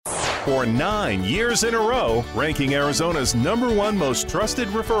for 9 years in a row, ranking Arizona's #1 most trusted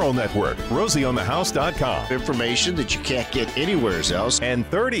referral network, RosieOnTheHouse.com. Information that you can't get anywhere else. And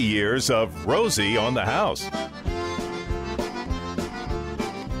 30 years of Rosie on the House.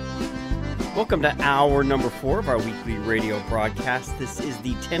 Welcome to hour number 4 of our weekly radio broadcast. This is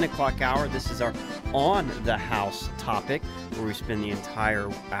the 10 o'clock hour. This is our On the House topic, where we spend the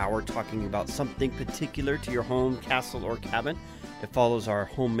entire hour talking about something particular to your home, castle, or cabin. It follows our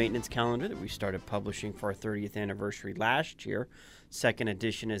home maintenance calendar that we started publishing for our 30th anniversary last year. Second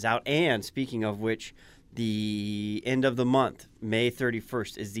edition is out. And speaking of which, the end of the month, May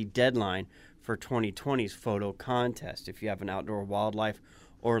 31st, is the deadline for 2020's photo contest. If you have an outdoor wildlife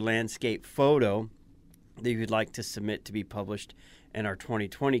or landscape photo that you'd like to submit to be published in our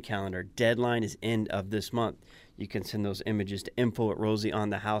 2020 calendar, deadline is end of this month. You can send those images to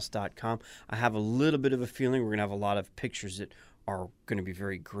info@rosieonthehouse.com. I have a little bit of a feeling we're going to have a lot of pictures that are going to be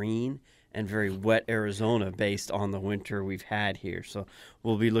very green and very wet Arizona based on the winter we've had here. So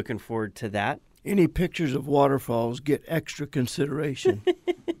we'll be looking forward to that. Any pictures of waterfalls get extra consideration.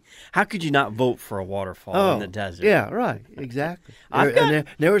 How could you not vote for a waterfall in the desert? Yeah, right. Exactly.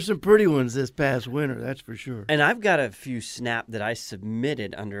 There were some pretty ones this past winter, that's for sure. And I've got a few snap that I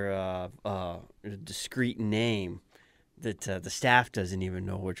submitted under a discreet name that the staff doesn't even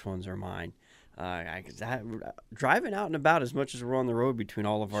know which ones are mine. Driving out and about as much as we're on the road between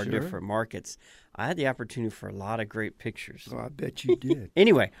all of our different markets, I had the opportunity for a lot of great pictures. Oh, I bet you did.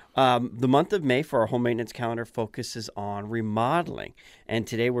 Anyway, the month of May for our home maintenance calendar focuses on remodeling. And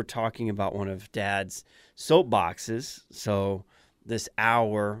today we're talking about one of Dad's soapboxes. So this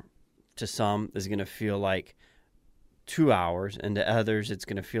hour to some is going to feel like 2 hours, and to others it's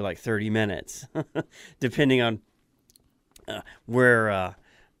going to feel like 30 minutes, depending on where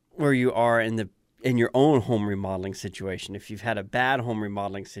you are in your own home remodeling situation. If you've had a bad home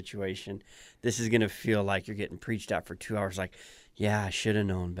remodeling situation, this is going to feel like you're getting preached at for 2 hours. Like, yeah, I should have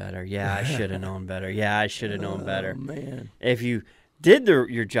known better. Yeah, I should have known better. Yeah, I should have known better. Man. If you did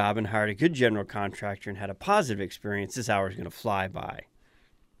your job and hired a good general contractor and had a positive experience, this hour is going to fly by.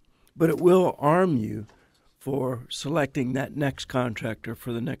 But it will arm you for selecting that next contractor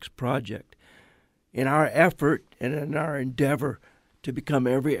for the next project. In our effort and in our endeavor to become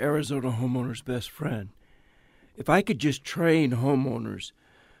every Arizona homeowner's best friend, if I could just train homeowners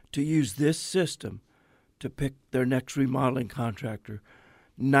to use this system to pick their next remodeling contractor,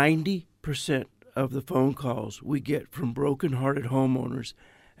 90% of the phone calls we get from broken-hearted homeowners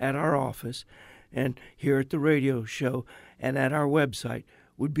at our office and here at the radio show and at our website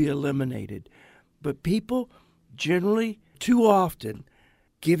would be eliminated. But people generally, too often,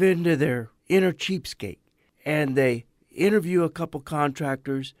 give in to their inner cheapskate, and they interview a couple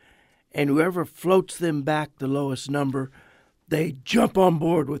contractors, and whoever floats them back the lowest number, they jump on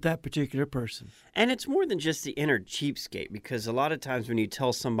board with that particular person. And it's more than just the inner cheapskate, because a lot of times when you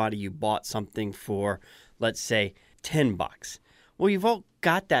tell somebody you bought something for, let's say, $10, well, you've all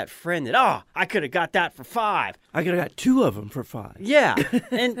got that friend that, I could have got that for $5. I could have got 2 of them for $5. Yeah,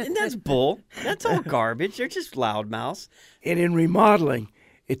 and that's bull. That's all garbage. They're just loudmouths. And in remodeling,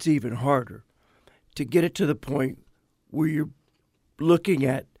 it's even harder to get it to the point where you're looking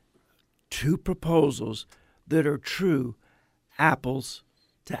at 2 proposals that are true apples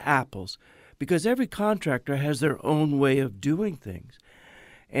to apples, because every contractor has their own way of doing things.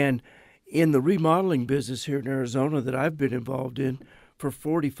 And in the remodeling business here in Arizona that I've been involved in for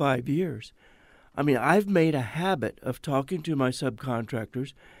 45 years, I mean, I've made a habit of talking to my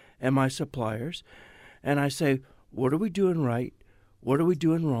subcontractors and my suppliers, and I say, what are we doing right? What are we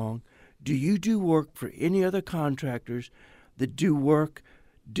doing wrong? Do you do work for any other contractors that do work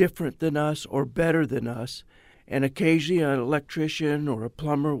different than us or better than us? And occasionally an electrician or a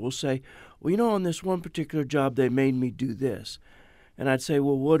plumber will say, well, you know, on this one particular job, they made me do this. And I'd say,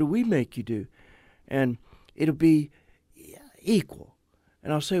 well, what do we make you do? And it'll be equal.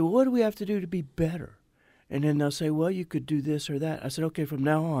 And I'll say, well, what do we have to do to be better? And then they'll say, well, you could do this or that. I said, okay, from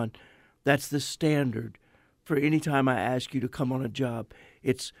now on, that's the standard for any time I ask you to come on a job.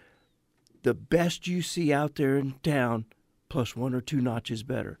 It's the best you see out there in town plus 1 or 2 notches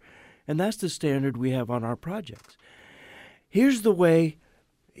better. And that's the standard we have on our projects. Here's the way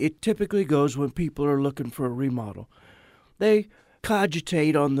it typically goes when people are looking for a remodel. They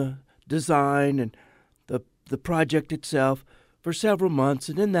cogitate on the design and the project itself for several months,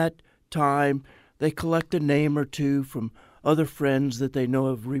 and in that time they collect a name or 2 from other friends that they know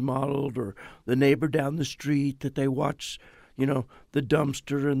have remodeled, or the neighbor down the street that they watch, the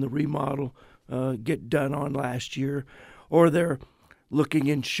dumpster and the remodel get done on last year, or they're looking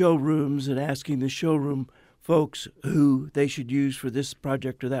in showrooms and asking the showroom folks who they should use for this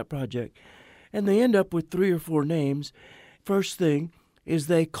project or that project, and they end up with 3 or 4 names. First thing is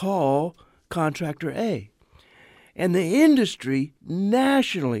they call contractor A. And the industry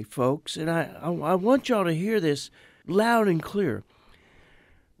nationally, folks, and I want y'all to hear this loud and clear,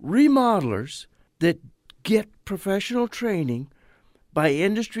 remodelers that get professional training by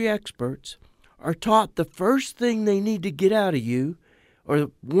industry experts are taught the first thing they need to get out of you,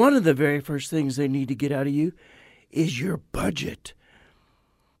 or one of the very first things they need to get out of you, is your budget.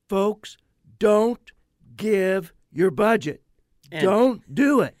 Folks, don't give your budget. Don't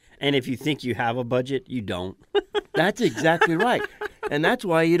do it. And if you think you have a budget, you don't. That's exactly right. And that's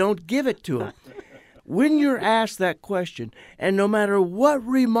why you don't give it to them. When you're asked that question, and no matter what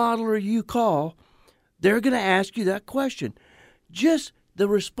remodeler you call, they're going to ask you that question. Just the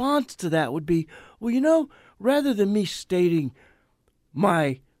response to that would be, well, rather than me stating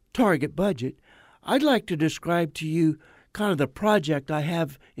my target budget, I'd like to describe to you kind of the project I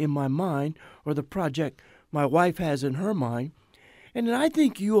have in my mind, or the project my wife has in her mind. And then I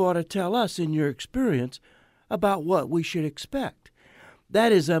think you ought to tell us, in your experience, about what we should expect.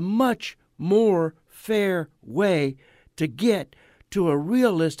 That is a much more fair way to get to a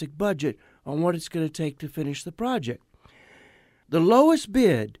realistic budget on what it's going to take to finish the project. The lowest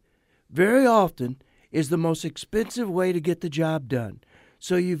bid, very often, is the most expensive way to get the job done.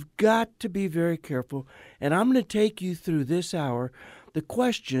 So you've got to be very careful. And I'm going to take you through this hour the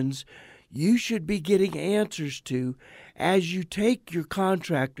questions you should be getting answers to as you take your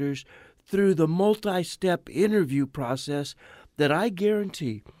contractors through the multi-step interview process that I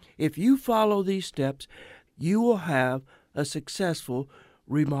guarantee, if you follow these steps, you will have a successful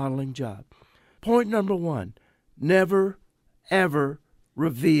remodeling job. Point number 1, never, ever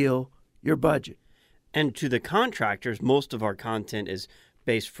reveal your budget. And to the contractors, most of our content is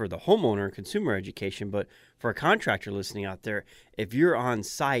based for the homeowner and consumer education, but for a contractor listening out there, if you're on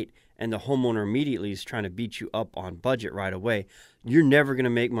site and the homeowner immediately is trying to beat you up on budget right away, you're never going to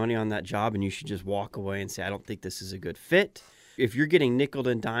make money on that job, and you should just walk away and say, I don't think this is a good fit. If you're getting nickeled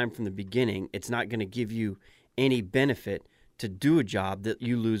and dimed from the beginning, it's not going to give you any benefit to do a job that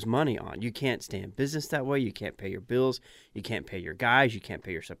you lose money on. You can't stay in business that way. You can't pay your bills. You can't pay your guys. You can't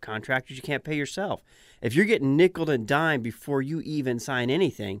pay your subcontractors. You can't pay yourself. If you're getting nickeled and dimed before you even sign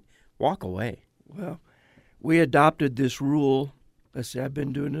anything, walk away. Well, we adopted this rule. Let's see, I've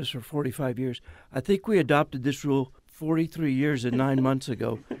been doing this for 45 years. I think we adopted this rule 43 years and 9 months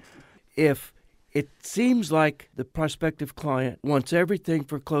ago. If it seems like the prospective client wants everything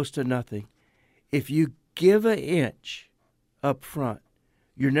for close to nothing, if you give an inch up front,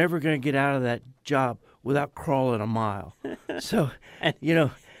 you're never going to get out of that job without crawling a mile. So, And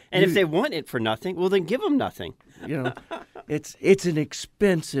if they want it for nothing, well, then give them nothing. It's an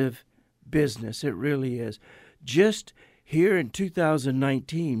expensive business. It really is. Just here in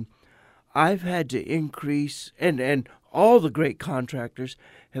 2019, I've had to increase, and all the great contractors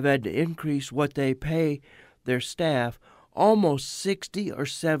have had to increase what they pay their staff almost 60 or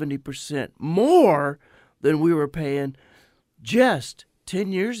 70% more than we were paying just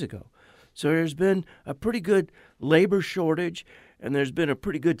 10 years ago. So there's been a pretty good labor shortage, and there's been a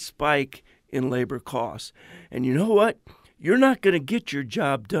pretty good spike in labor costs. And you know what? You're not going to get your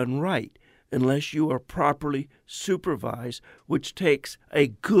job done right unless you are properly supervised, which takes a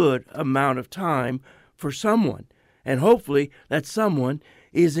good amount of time for someone. And hopefully that someone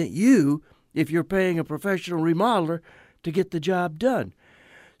isn't you if you're paying a professional remodeler to get the job done.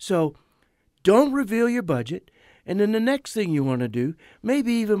 So don't reveal your budget. And then the next thing you want to do,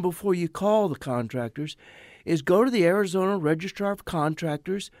 maybe even before you call the contractors, is go to the Arizona Registrar of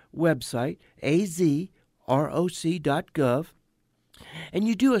Contractors website, azroc.gov, and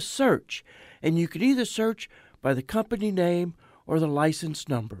you do a search. And you can either search by the company name or the license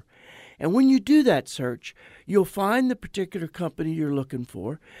number. And when you do that search, you'll find the particular company you're looking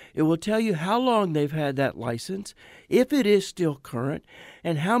for. It will tell you how long they've had that license, if it is still current,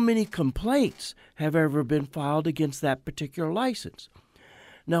 and how many complaints have ever been filed against that particular license.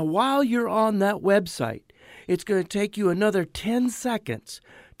 Now, while you're on that website, it's going to take you another 10 seconds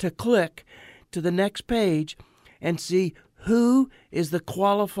to click to the next page and see who is the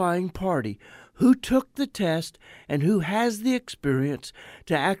qualifying party, who took the test, and who has the experience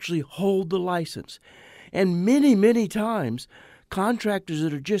to actually hold the license. And many, many times, contractors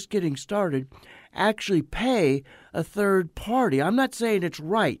that are just getting started actually pay a third party. I'm not saying it's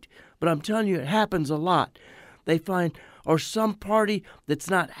right, but I'm telling you it happens a lot. They find, or some party that's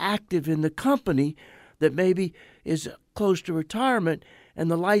not active in the company that maybe is close to retirement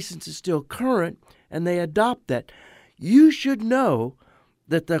and the license is still current, and they adopt that. You should know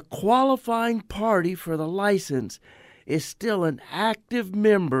that the qualifying party for the license is still an active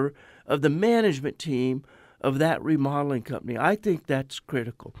member of the management team of that remodeling company. I think that's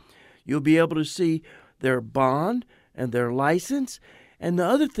critical. You'll be able to see their bond and their license. And the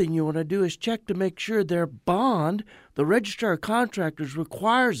other thing you want to do is check to make sure their bond, the Registrar of Contractors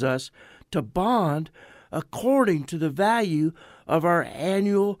requires us to bond according to the value of our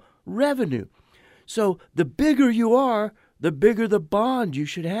annual revenue. So the bigger you are, the bigger the bond you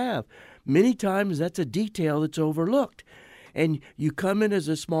should have. Many times that's a detail that's overlooked. And you come in as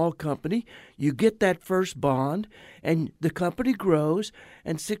a small company, you get that first bond, and the company grows,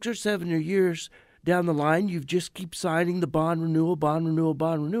 and 6 or 7 years down the line, you just keep signing the bond renewal,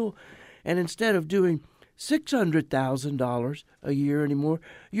 and instead of doing $600,000 a year anymore,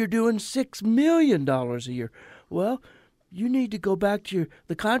 you're doing $6 million a year. Well, you need to go back to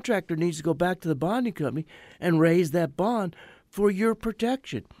the contractor needs to go back to the bonding company and raise that bond for your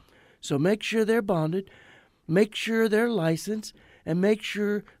protection. So make sure they're bonded, make sure they're licensed, and make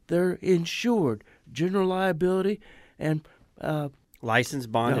sure they're insured. General liability and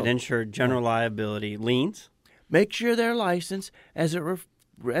licensed, bonded, insured, general liability, liens. Make sure they're licensed as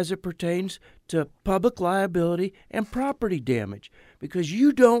it pertains to public liability and property damage, because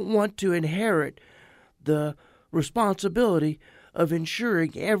you don't want to inherit the responsibility of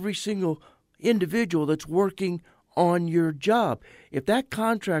insuring every single individual that's working on your job. If that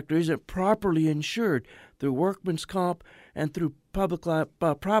contractor isn't properly insured through workman's comp and through public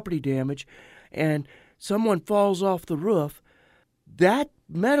property damage, and someone falls off the roof, that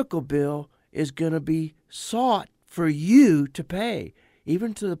medical bill is going to be sought for you to pay,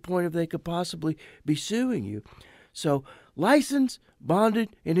 even to the point of they could possibly be suing you. So licensed, bonded,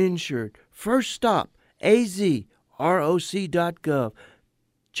 and insured. First stop, azroc.gov.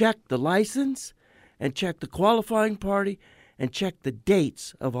 Check the license and check the qualifying party and check the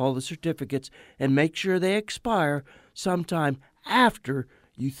dates of all the certificates and make sure they expire sometime after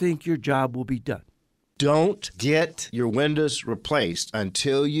you think your job will be done. Don't get your windows replaced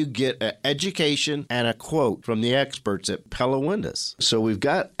until you get an education and a quote from the experts at Pella Windows. So we've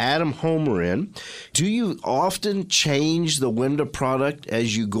got Adam Homer in. Do you often change the window product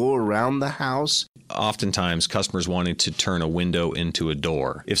as you go around the house? Oftentimes, customers wanting to turn a window into a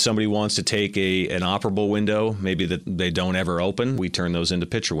door. If somebody wants to take an operable window, maybe that they don't ever open, we turn those into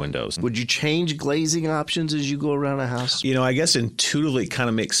picture windows. Would you change glazing options as you go around a house? You know, I guess intuitively it kind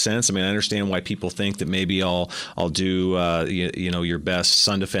of makes sense. I mean, I understand why people think that maybe I'll do your best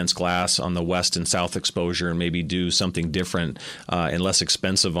sun defense glass on the west and south exposure, and maybe do something different and less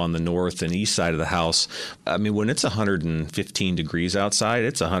expensive on the north and east side of the house. I mean, when it's 115 degrees outside,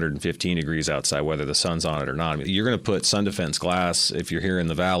 it's 115 degrees outside, whether the sun's on it or not. I mean, you're going to put sun defense glass, if you're here in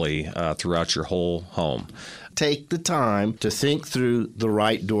the valley, throughout your whole home. Take the time to think through the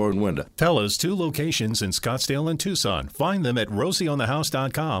right door and window. Pella's 2 locations in Scottsdale and Tucson. Find them at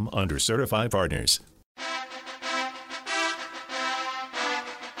rosieonthehouse.com under Certified Partners.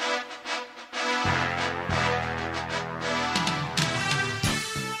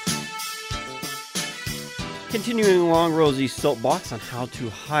 Continuing along Rosie's soapbox on how to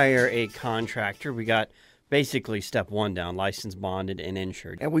hire a contractor, we got basically step 1 down, licensed, bonded, and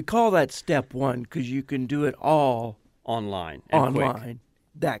insured. And we call that step 1 because you can do it all online.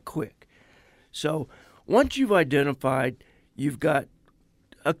 That quick. So once you've identified you've got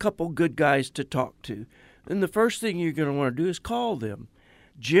a couple good guys to talk to, then the first thing you're going to want to do is call them.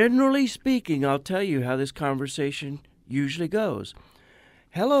 Generally speaking, I'll tell you how this conversation usually goes.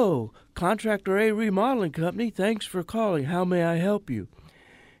 Hello, Contractor A Remodeling Company. Thanks for calling. How may I help you?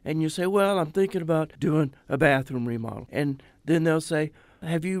 And you say, well, I'm thinking about doing a bathroom remodel. And then they'll say,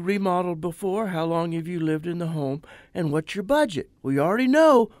 have you remodeled before? How long have you lived in the home? And what's your budget? Well, you already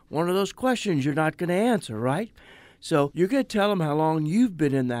know one of those questions you're not going to answer, right? So you're going to tell them how long you've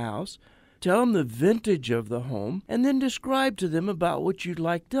been in the house, tell them the vintage of the home, and then describe to them about what you'd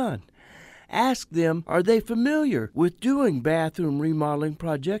like done. Ask them, are they familiar with doing bathroom remodeling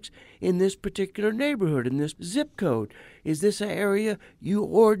projects in this particular neighborhood, in this zip code? Is this an area you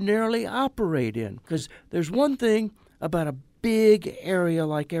ordinarily operate in? Because there's one thing about a big area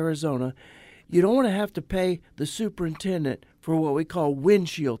like Arizona, you don't want to have to pay the superintendent for what we call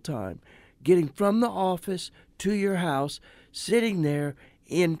windshield time, getting from the office to your house, sitting there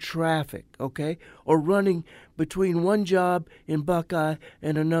in traffic, okay? Or running between one job in Buckeye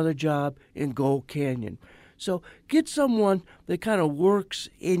and another job in Gold Canyon. So get someone that kind of works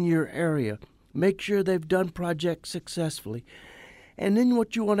in your area. Make sure they've done projects successfully. And then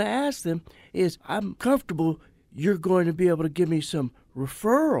what you want to ask them is, I'm comfortable you're going to be able to give me some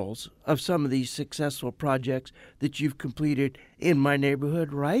referrals of some of these successful projects that you've completed in my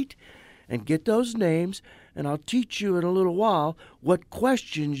neighborhood, right? And get those names, and I'll teach you in a little while what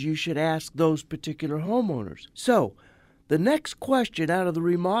questions you should ask those particular homeowners. So, the next question out of the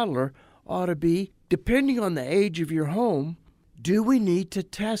remodeler ought to be, depending on the age of your home, do we need to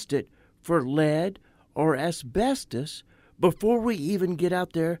test it for lead or asbestos before we even get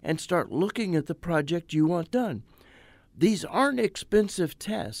out there and start looking at the project you want done? These aren't expensive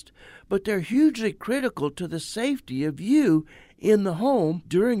tests, but they're hugely critical to the safety of you in the home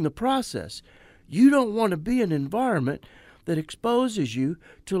during the process. You don't want to be in an environment that exposes you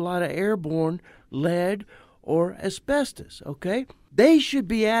to a lot of airborne lead or asbestos, okay? They should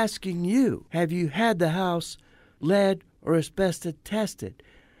be asking you, have you had the house lead or asbestos tested?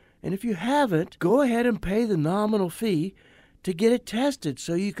 And if you haven't, go ahead and pay the nominal fee to get it tested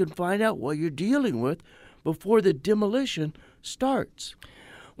so you can find out what you're dealing with before the demolition starts.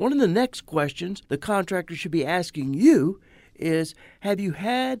 One of the next questions the contractor should be asking you is, have you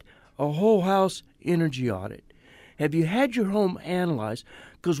had a whole house energy audit? Have you had your home analyzed?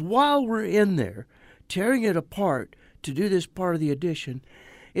 Because while we're in there tearing it apart to do this part of the addition,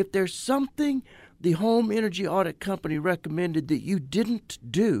 if there's something the home energy audit company recommended that you didn't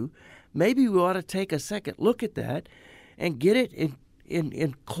do, maybe we ought to take a second look at that and get it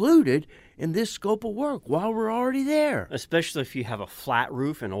included in this scope of work while we're already there. Especially if you have a flat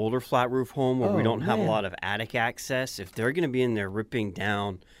roof, an older flat roof home where we don't have a lot of attic access. If they're going to be in there ripping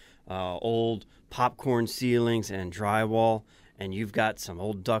down old popcorn ceilings and drywall, and you've got some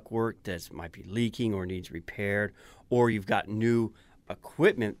old ductwork that might be leaking or needs repaired, or you've got new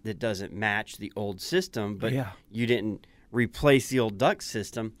equipment that doesn't match the old system, but you didn't replace the old duct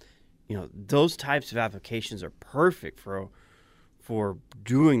system, those types of applications are perfect for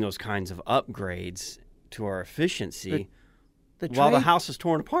doing those kinds of upgrades to our efficiency while the house is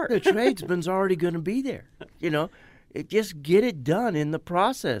torn apart. The tradesman's already going to be there. Just get it done in the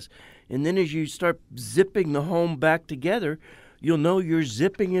process. And then as you start zipping the home back together, you'll know you're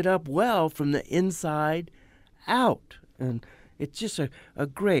zipping it up well from the inside out. And it's just a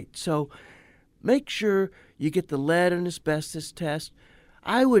great. So make sure you get the lead and asbestos test.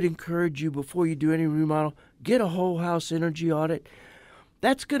 I would encourage you, before you do any remodel, get a whole house energy audit.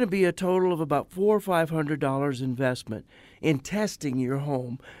 That's going to be a total of about $400 or $500 investment in testing your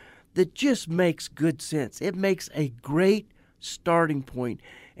home that just makes good sense. It makes a great starting point,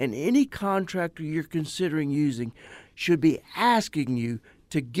 and any contractor you're considering using should be asking you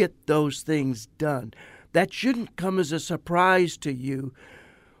to get those things done. That shouldn't come as a surprise to you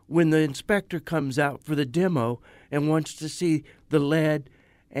when the inspector comes out for the demo and wants to see the lead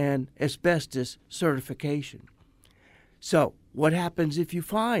and asbestos certification. So, what happens if you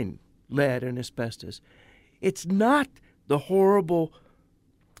find lead and asbestos? It's not the horrible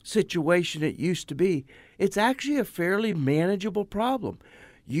situation it used to be. It's actually a fairly manageable problem.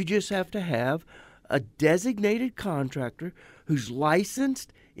 You just have to have a designated contractor who's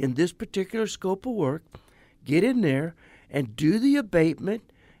licensed in this particular scope of work, get in there and do the abatement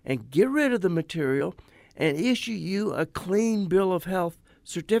and get rid of the material and issue you a clean bill of health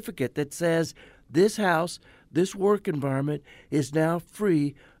certificate that says this house, this work environment is now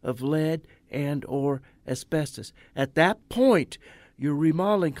free of lead and or asbestos. At that point, your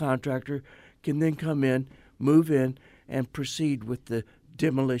remodeling contractor can then come in, move in, and proceed with the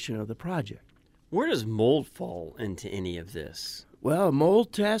demolition of the project. Where does mold fall into any of this? Well, a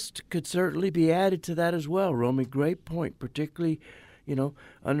mold test could certainly be added to that as well, Romy. Great point, particularly,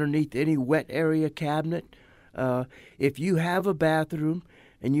 underneath any wet area cabinet. If you have a bathroom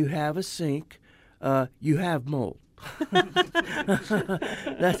and you have a sink, you have mold.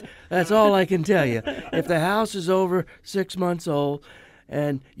 That's all I can tell you. If the house is over 6 months old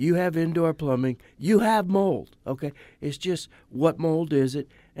and you have indoor plumbing, you have mold, okay? It's just what mold is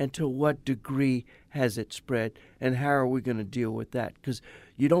it and to what degree has it spread and how are we going to deal with that? Because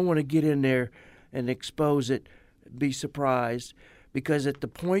you don't want to get in there and expose it, be surprised, because at the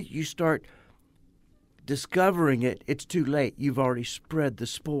point you start discovering it, it's too late. You've already spread the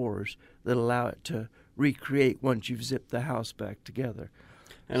spores that allow it to recreate once you've zipped the house back together.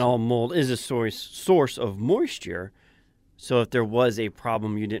 And all mold is a source of moisture. So if there was a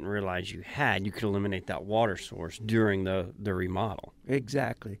problem you didn't realize you had, you could eliminate that water source during the remodel.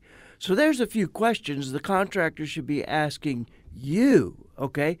 Exactly. So there's a few questions the contractor should be asking you,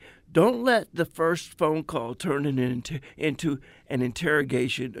 okay? Don't let the first phone call turn it into an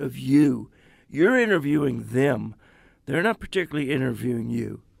interrogation of you. You're interviewing them. They're not particularly interviewing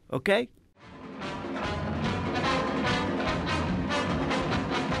you, okay?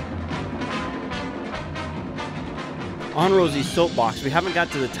 On Rosie's soapbox, we haven't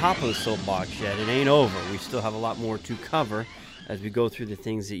got to the top of the soapbox yet. It ain't over. We still have a lot more to cover as we go through the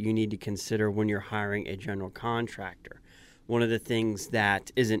things that you need to consider when you're hiring a general contractor. One of the things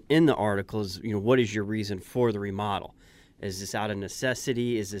that isn't in the article is, what is your reason for the remodel? Is this out of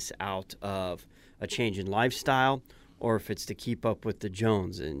necessity? Is this out of a change in lifestyle? Or if it's to keep up with the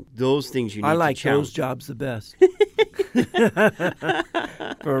Jones? And those things you need to I like challenge. those jobs the best. For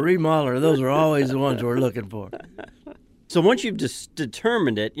a remodeler, those are always the ones we're looking for. So once you've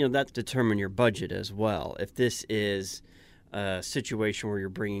determined it, that's determine your budget as well. If this is a situation where you're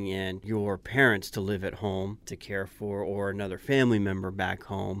bringing in your parents to live at home to care for, or another family member back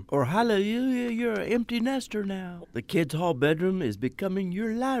home. Or hallelujah, you're an empty nester now. The kids' hall bedroom is becoming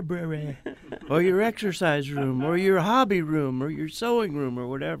your library, or your exercise room, or your hobby room, or your sewing room, or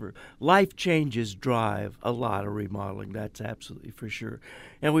whatever. Life changes drive a lot of remodeling, that's absolutely for sure.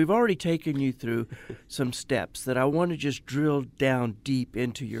 And we've already taken you through some steps that I want to just drill down deep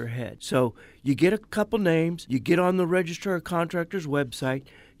into your head. So you get a couple names, you get on the Registrar of Contractors website,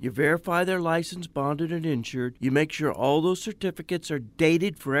 you verify their license, bonded, and insured, you make sure all those certificates are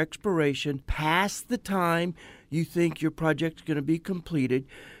dated for expiration past the time you think your project's going to be completed,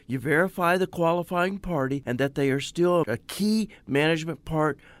 you verify the qualifying party and that they are still a key management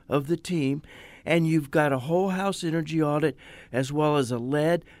part of the team, and you've got a whole house energy audit as well as a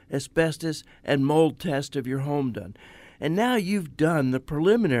lead, asbestos, and mold test of your home done. And now you've done the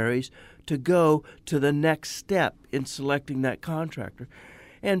preliminaries to go to the next step in selecting that contractor.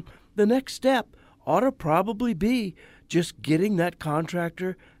 And the next step ought to probably be just getting that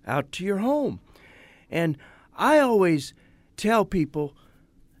contractor out to your home. And I always tell people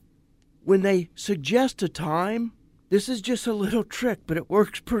when they suggest a time, this is just a little trick, but it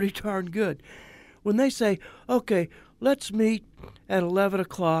works pretty darn good. When they say, okay, let's meet at 11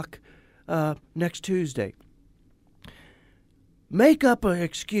 o'clock next Tuesday, make up an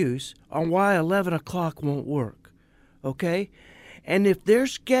excuse on why 11 o'clock won't work, okay? And if they're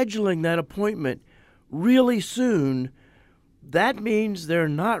scheduling that appointment really soon, that means they're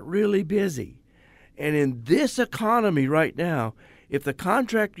not really busy. And in this economy right now, if the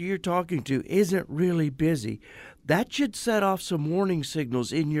contractor you're talking to isn't really busy, that should set off some warning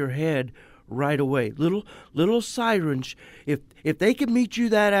signals in your head right away. Little sirens. If they can meet you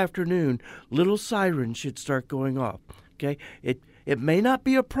that afternoon, little sirens should start going off. Okay? It may not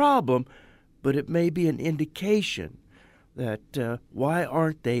be a problem, but it may be an indication that why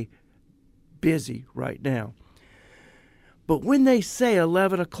aren't they busy right now? But when they say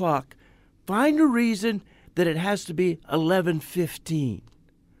 11 o'clock, find a reason that it has to be 11:15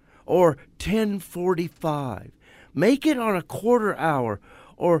 or 10:45. Make it on a quarter hour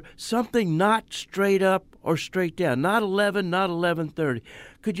or something not straight up or straight down, not 11, not 11:30.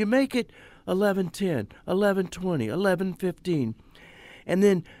 Could you make it 11:10, 11:20, 11:15? And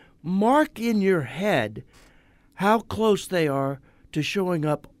then mark in your head how close they are to showing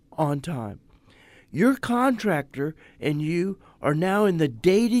up on time. Your contractor and you are now in the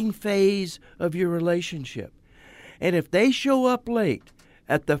dating phase of your relationship. And if they show up late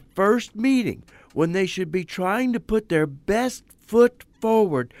at the first meeting when they should be trying to put their best foot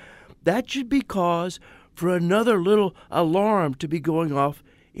forward, that should be cause for another little alarm to be going off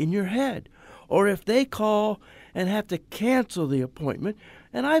in your head. Or if they call and have to cancel the appointment,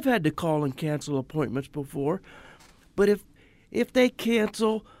 and I've had to call and cancel appointments before, but if they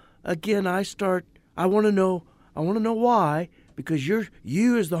cancel, again, I want to know why, because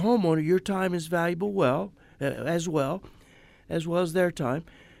you as the homeowner, your time is valuable as well as their time,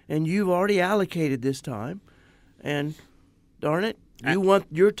 and you've already allocated this time, and darn it, you want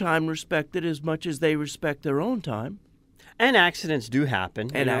your time respected as much as they respect their own time. And accidents do happen.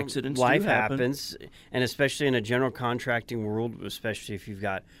 Life happens, and especially in a general contracting world, especially if you've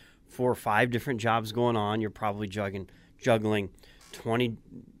got 4 or 5 different jobs going on, you're probably juggling 20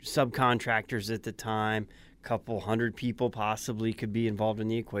 subcontractors at the time, a couple hundred people possibly could be involved in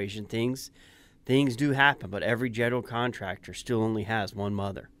the equation. Things do happen, but every general contractor still only has one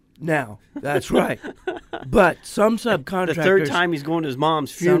mother. Now, that's right. But some subcontractors... The third time he's going to his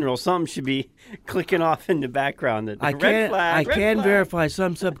mom's funeral, something should be clicking off in the background. I can verify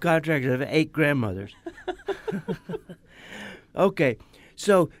some subcontractors have 8 grandmothers. Okay,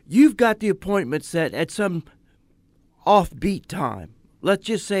 so you've got the appointment set at some offbeat time. Let's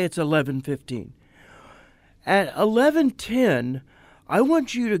just say it's 11:15. At 11:10, I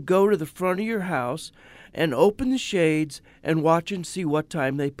want you to go to the front of your house and open the shades and watch and see what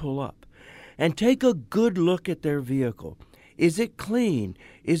time they pull up. And take a good look at their vehicle. Is it clean?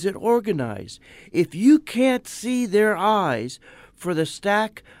 Is it organized? If you can't see their eyes for the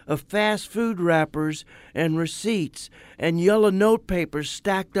stack of fast food wrappers and receipts and yellow note papers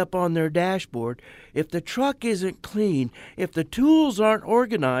stacked up on their dashboard, if the truck isn't clean, if the tools aren't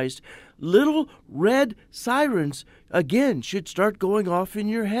organized, little red sirens again should start going off in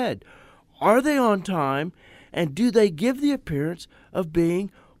your head. Are they on time, and do they give the appearance of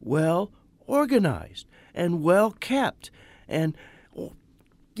being well organized and well kept? And,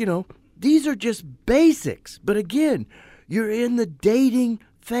 you know, these are just basics. But again, you're in the dating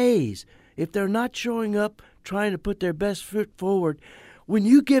phase. If they're not showing up trying to put their best foot forward, when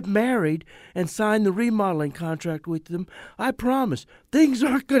you get married and sign the remodeling contract with them, I promise things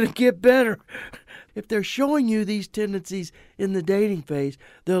aren't going to get better. If they're showing you these tendencies in the dating phase,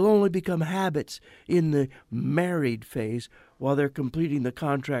 they'll only become habits in the married phase while they're completing the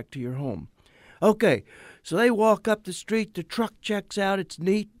contract to your home. Okay, so they walk up the street, the truck checks out, it's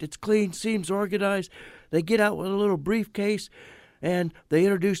neat, it's clean, seems organized. They get out with a little briefcase, and they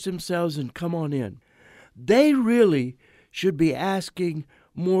introduce themselves and come on in. They really should be asking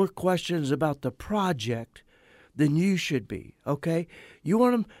more questions about the project than you should be, okay? You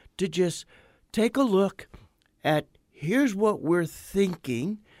want them to just take a look at, here's what we're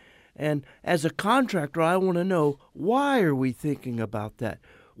thinking, and as a contractor, I want to know, why are we thinking about that?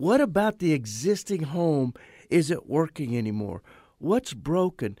 What about the existing home isn't working anymore? What's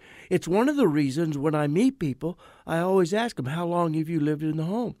broken? It's one of the reasons when I meet people, I always ask them, how long have you lived in the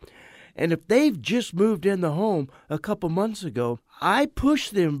home? And if they've just moved in the home a couple months ago, I push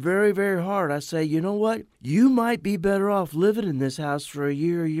them very, very hard. I say, you know what? You might be better off living in this house for a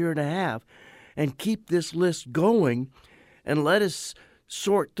year and a half, and keep this list going and let us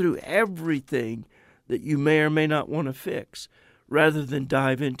sort through everything that you may or may not want to fix, rather than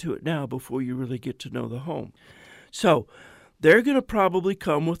dive into it now before you really get to know the home. So they're going to probably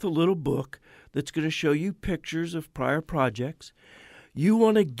come with a little book that's going to show you pictures of prior projects. You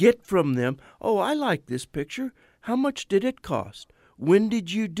want to get from them, oh, I like this picture. How much did it cost? When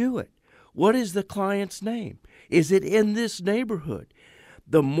did you do it? What is the client's name? Is it in this neighborhood?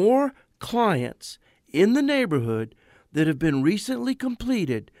 The more clients in the neighborhood that have been recently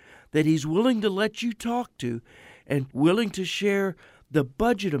completed that he's willing to let you talk to and willing to share the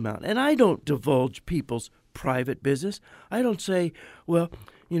budget amount. And I don't divulge people's private business. I don't say, well,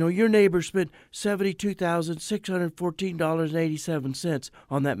 you know, your neighbor spent $72,614.87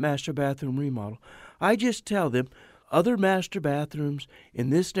 on that master bathroom remodel. I just tell them other master bathrooms in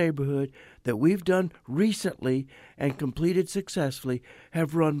this neighborhood that we've done recently and completed successfully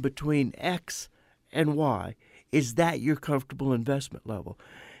have run between X and Y. Is that your comfortable investment level?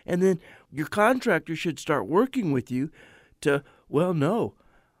 And then your contractor should start working with you to, well, no.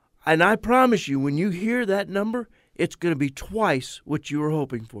 And I promise you, when you hear that number, it's going to be twice what you were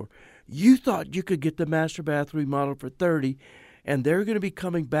hoping for. You thought you could get the master bathroom remodel for $30, and they're going to be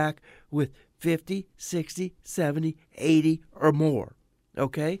coming back with $50, $60, $70, $80, or more.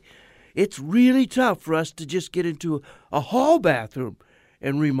 Okay? It's really tough for us to just get into a hall bathroom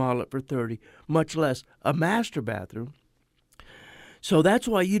and remodel it for $30, much less a master bathroom. So that's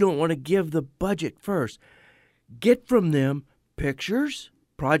why you don't want to give the budget first. Get from them pictures,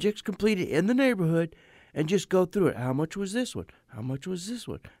 projects completed in the neighborhood, and just go through it. How much was this one? How much was this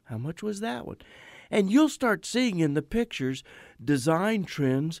one? How much was that one? And you'll start seeing in the pictures design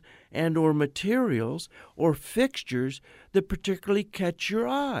trends and or materials or fixtures that particularly catch your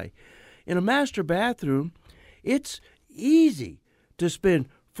eye. In a master bathroom, it's easy to spend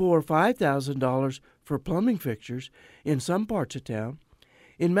 $4,000 or $5,000 for plumbing fixtures in some parts of town.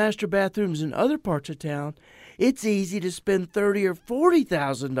 In master bathrooms in other parts of town, it's easy to spend $30,000 or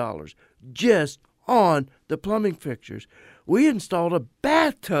 $40,000 just on the plumbing fixtures. We installed a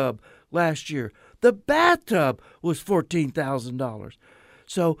bathtub last year. The bathtub was $14,000.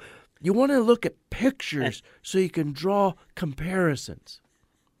 So you want to look at pictures so you can draw comparisons.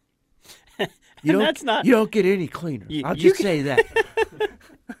 You don't get any cleaner. I'll just say that.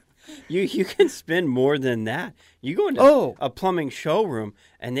 You can spend more than that. You go into a plumbing showroom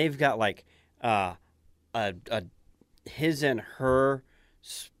and they've got like a his and her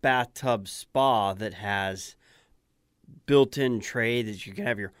bathtub spa that has built-in tray that you can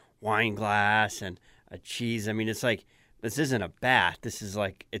have your wine glass and a cheese. I mean, it's like, this isn't a bath. This is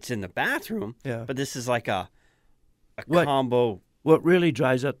like, it's in the bathroom, but this is like a combo. What really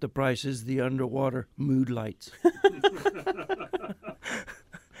drives up the price is the underwater mood lights.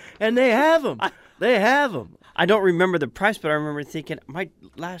 And they have them. They have them. I don't remember the price, but I remember thinking my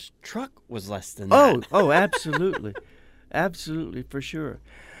last truck was less than that. Oh, absolutely. Absolutely, for sure.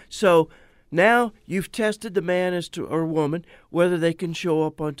 So Now you've tested the man or woman, whether they can show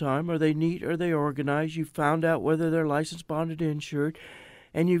up on time, are they neat, are they organized. You've found out whether they're licensed, bonded, insured,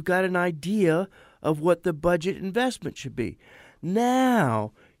 and you've got an idea of what the budget investment should be.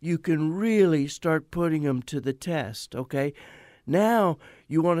 Now you can really start putting them to the test, okay? Now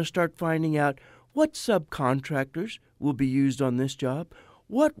you want to start finding out what subcontractors will be used on this job,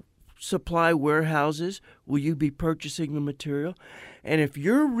 what supply warehouses will you be purchasing the material, and if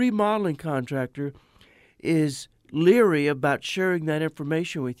your remodeling contractor is leery about sharing that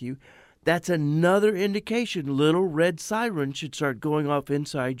information with you, that's another indication little red sirens should start going off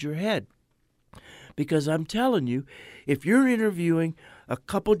inside your head. Because I'm telling you, if you're interviewing a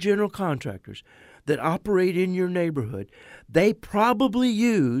couple general contractors that operate in your neighborhood, they probably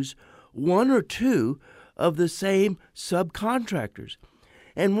use one or two of the same subcontractors.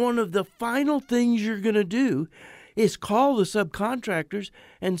 And one of the final things you're going to do is call the subcontractors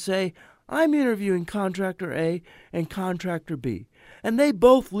and say, I'm interviewing contractor A and contractor B. And they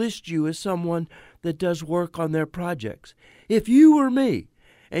both list you as someone that does work on their projects. If you were me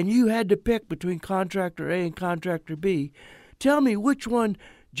and you had to pick between contractor A and contractor B, tell me which one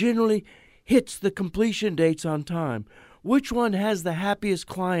generally hits the completion dates on time. Which one has the happiest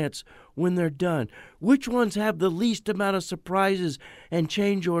clients when they're done? Which ones have the least amount of surprises and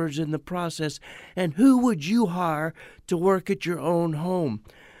change orders in the process? And who would you hire to work at your own home?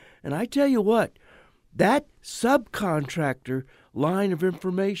 And I tell you what, that subcontractor line of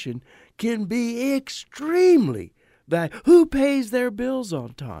information can be extremely valuable. Who pays their bills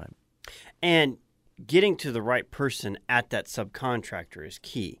on time? And getting to the right person at that subcontractor is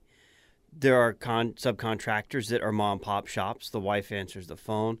key. There are subcontractors that are mom and pop shops. The wife answers the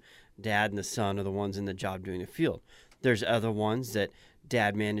phone. Dad and the son are the ones in the job doing the field. There's other ones that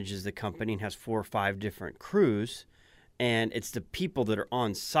dad manages the company and has 4 or 5 different crews, and it's the people that are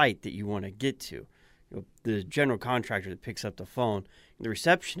on site that you want to get to. The general contractor that picks up the phone, the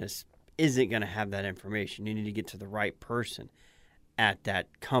receptionist isn't going to have that information. You need to get to the right person at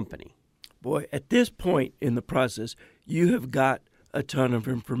that company. Boy, at this point in the process, you have got a ton of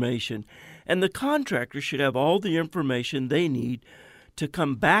information, and the contractor should have all the information they need to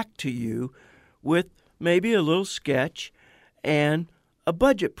come back to you with maybe a little sketch and a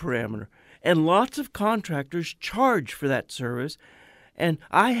budget parameter. And lots of contractors charge for that service, and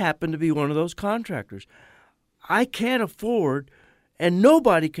I happen to be one of those contractors. I can't afford, and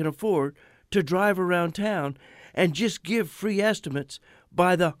nobody can afford, to drive around town and just give free estimates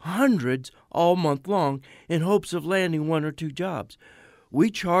by the hundreds all month long in hopes of landing 1 or 2 jobs. We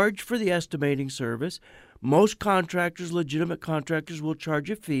charge for the estimating service. Most contractors, legitimate contractors, will charge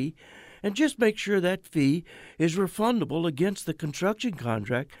a fee, and just make sure that fee is refundable against the construction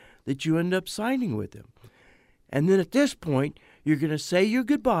contract that you end up signing with them. And then at this point, you're going to say your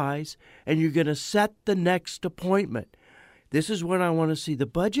goodbyes, and you're going to set the next appointment. This is when I want to see the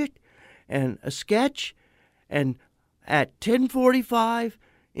budget and a sketch, and at 10:45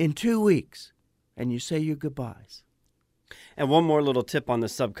 in 2 weeks, and you say your goodbyes. And one more little tip on the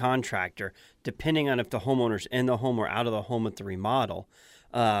subcontractor, depending on if the homeowner's in the home or out of the home at the remodel,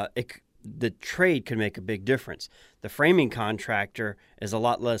 the trade could make a big difference. The framing contractor is a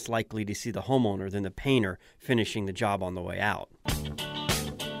lot less likely to see the homeowner than the painter finishing the job on the way out.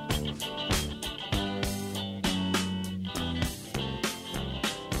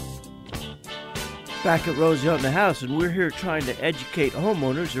 Back at Rosie on the House, and we're here trying to educate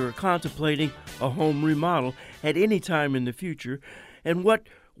homeowners who are contemplating a home remodel at any time in the future, and what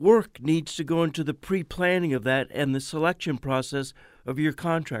work needs to go into the pre-planning of that and the selection process of your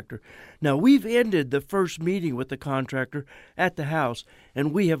contractor. Now, we've ended the first meeting with the contractor at the house,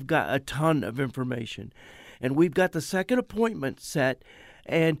 and we have got a ton of information. And we've got the second appointment set,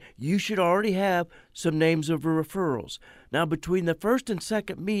 and you should already have some names of referrals. Now, between the first and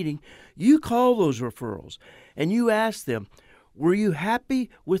second meeting, you call those referrals, and you ask them, were you happy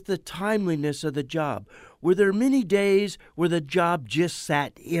with the timeliness of the job? Were there many days where the job just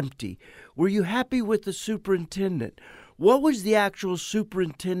sat empty? Were you happy with the superintendent? What was the actual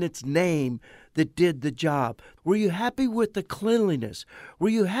superintendent's name that did the job? Were you happy with the cleanliness? Were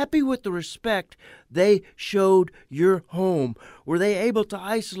you happy with the respect they showed your home? Were they able to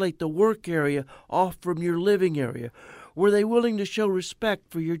isolate the work area off from your living area? Were they willing to show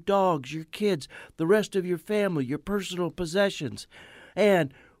respect for your dogs, your kids, the rest of your family, your personal possessions?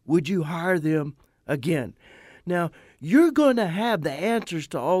 And would you hire them again? Now, you're going to have the answers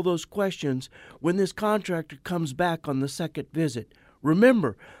to all those questions when this contractor comes back on the second visit.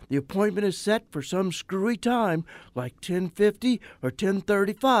 Remember, the appointment is set for some screwy time, like 10:50 or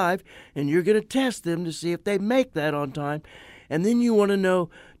 10:35, and you're going to test them to see if they make that on time. And then you want to know,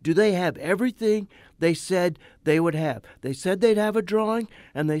 Do they have everything they said they would have? They said they'd have a drawing,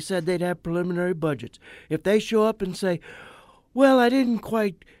 and they said they'd have preliminary budgets. If they show up and say, well, I didn't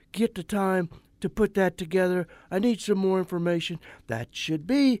quite get the time to put that together, I need some more information, that should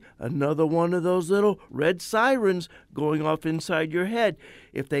be another one of those little red sirens going off inside your head.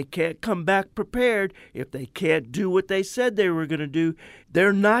 If they can't come back prepared, if they can't do what they said they were going to do,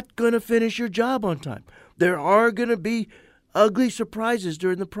 they're not going to finish your job on time. There are going to be ugly surprises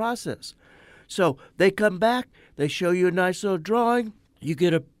during the process. So they come back, they show you a nice little drawing, you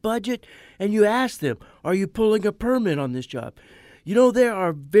get a budget, and you ask them, are you pulling a permit on this job? You know, there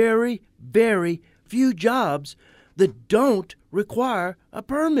are very, very few jobs that don't require a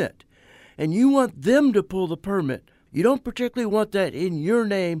permit. And you want them to pull the permit. You don't particularly want that in your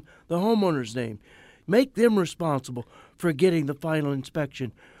name, the homeowner's name. Make them responsible for getting the final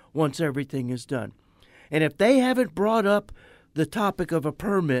inspection once everything is done. And if they haven't brought up the topic of a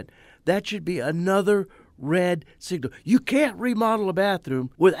permit, that should be another red signal. You can't remodel a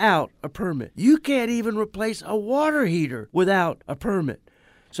bathroom without a permit. You can't even replace a water heater without a permit.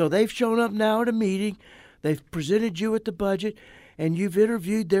 So they've shown up now at a meeting, they've presented you with the budget, and you've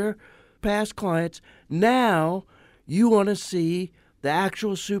interviewed their past clients. Now you want to see the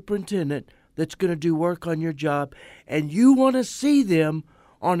actual superintendent that's going to do work on your job, and you want to see them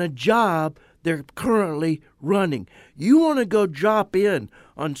on a job they're currently running. You want to go drop in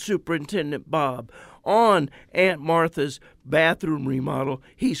on Superintendent Bob, on Aunt Martha's bathroom remodel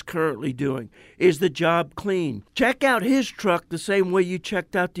he's currently doing. Is the job clean? Check out his truck the same way you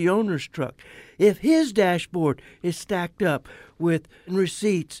checked out the owner's truck. If his dashboard is stacked up with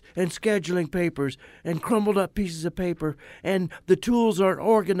receipts and scheduling papers and crumbled up pieces of paper and the tools aren't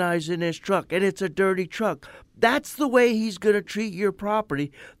organized in his truck and it's a dirty truck, that's the way he's going to treat your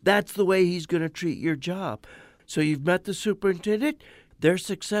property. That's the way he's going to treat your job. So you've met the superintendent, their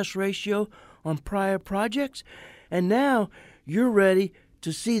success ratio on prior projects, and now you're ready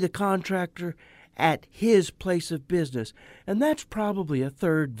to see the contractor at his place of business. And that's probably a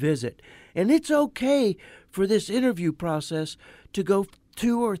third visit. And it's okay for this interview process to go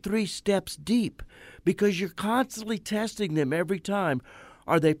 2 or 3 steps deep because you're constantly testing them every time.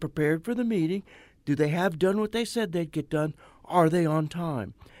 Are they prepared for the meeting? Do they have done what they said they'd get done? Are they on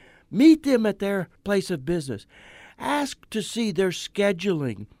time? Meet them at their place of business. Ask to see their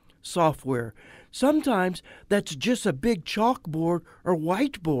scheduling software. Sometimes that's just a big chalkboard or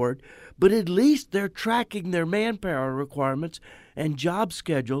whiteboard, but at least they're tracking their manpower requirements and job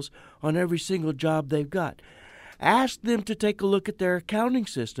schedules on every single job they've got. Ask them to take a look at their accounting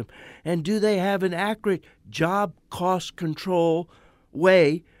system, and do they have an accurate job cost control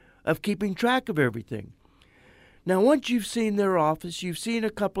way of keeping track of everything. Now, once you've seen their office, you've seen a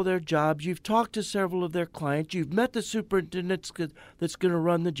couple of their jobs, you've talked to several of their clients, you've met the superintendent that's going to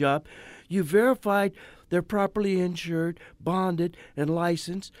run the job, you've verified they're properly insured, bonded, and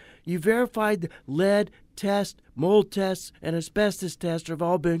licensed, you've verified the lead test, mold tests, and asbestos tests have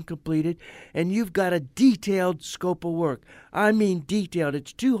all been completed, and you've got a detailed scope of work. I mean detailed.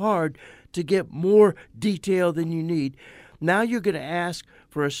 It's too hard to get more detail than you need. Now you're going to ask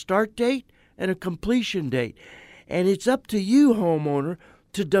for a start date and a completion date. And it's up to you, homeowner,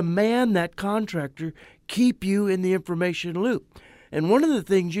 to demand that contractor keep you in the information loop. And one of the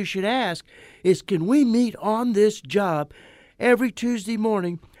things you should ask is, can we meet on this job every Tuesday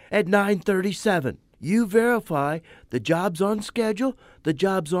morning at 9:37? You verify the job's on schedule, the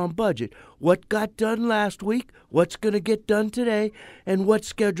job's on budget. What got done last week, what's going to get done today, and what's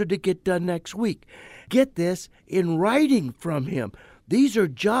scheduled to get done next week. Get this in writing from him. These are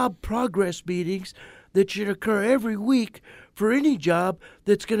job progress meetings that should occur every week for any job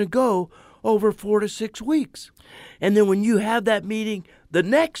that's going to go over 4 to 6 weeks. And then when you have that meeting the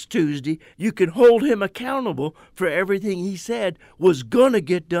next Tuesday, you can hold him accountable for everything he said was going to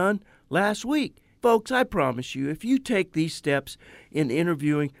get done last week. Folks, I promise you, if you take these steps in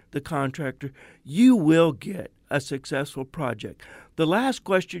interviewing the contractor, you will get a successful project. The last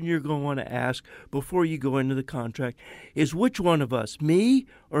question you're going to want to ask before you go into the contract is, which one of us, me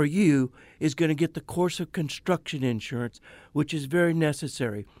or you, is going to get the course of construction insurance, which is very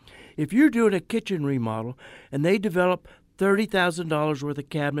necessary. If you're doing a kitchen remodel and they develop $30,000 worth of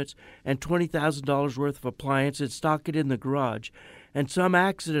cabinets and $20,000 worth of appliances and stock it in the garage, and some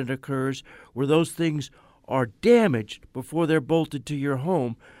accident occurs where those things are damaged before they're bolted to your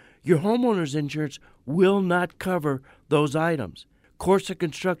home, your homeowner's insurance will not cover those items. Course of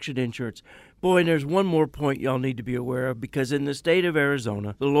construction insurance. Boy, and there's one more point y'all need to be aware of, because in the state of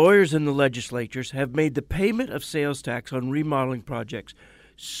Arizona, the lawyers and the legislatures have made the payment of sales tax on remodeling projects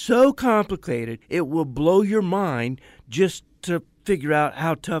so complicated it will blow your mind just to figure out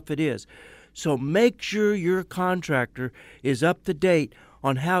how tough it is. So make sure your contractor is up to date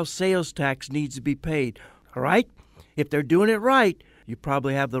on how sales tax needs to be paid. All right? If they're doing it right, you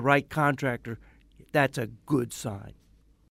probably have the right contractor. That's a good sign.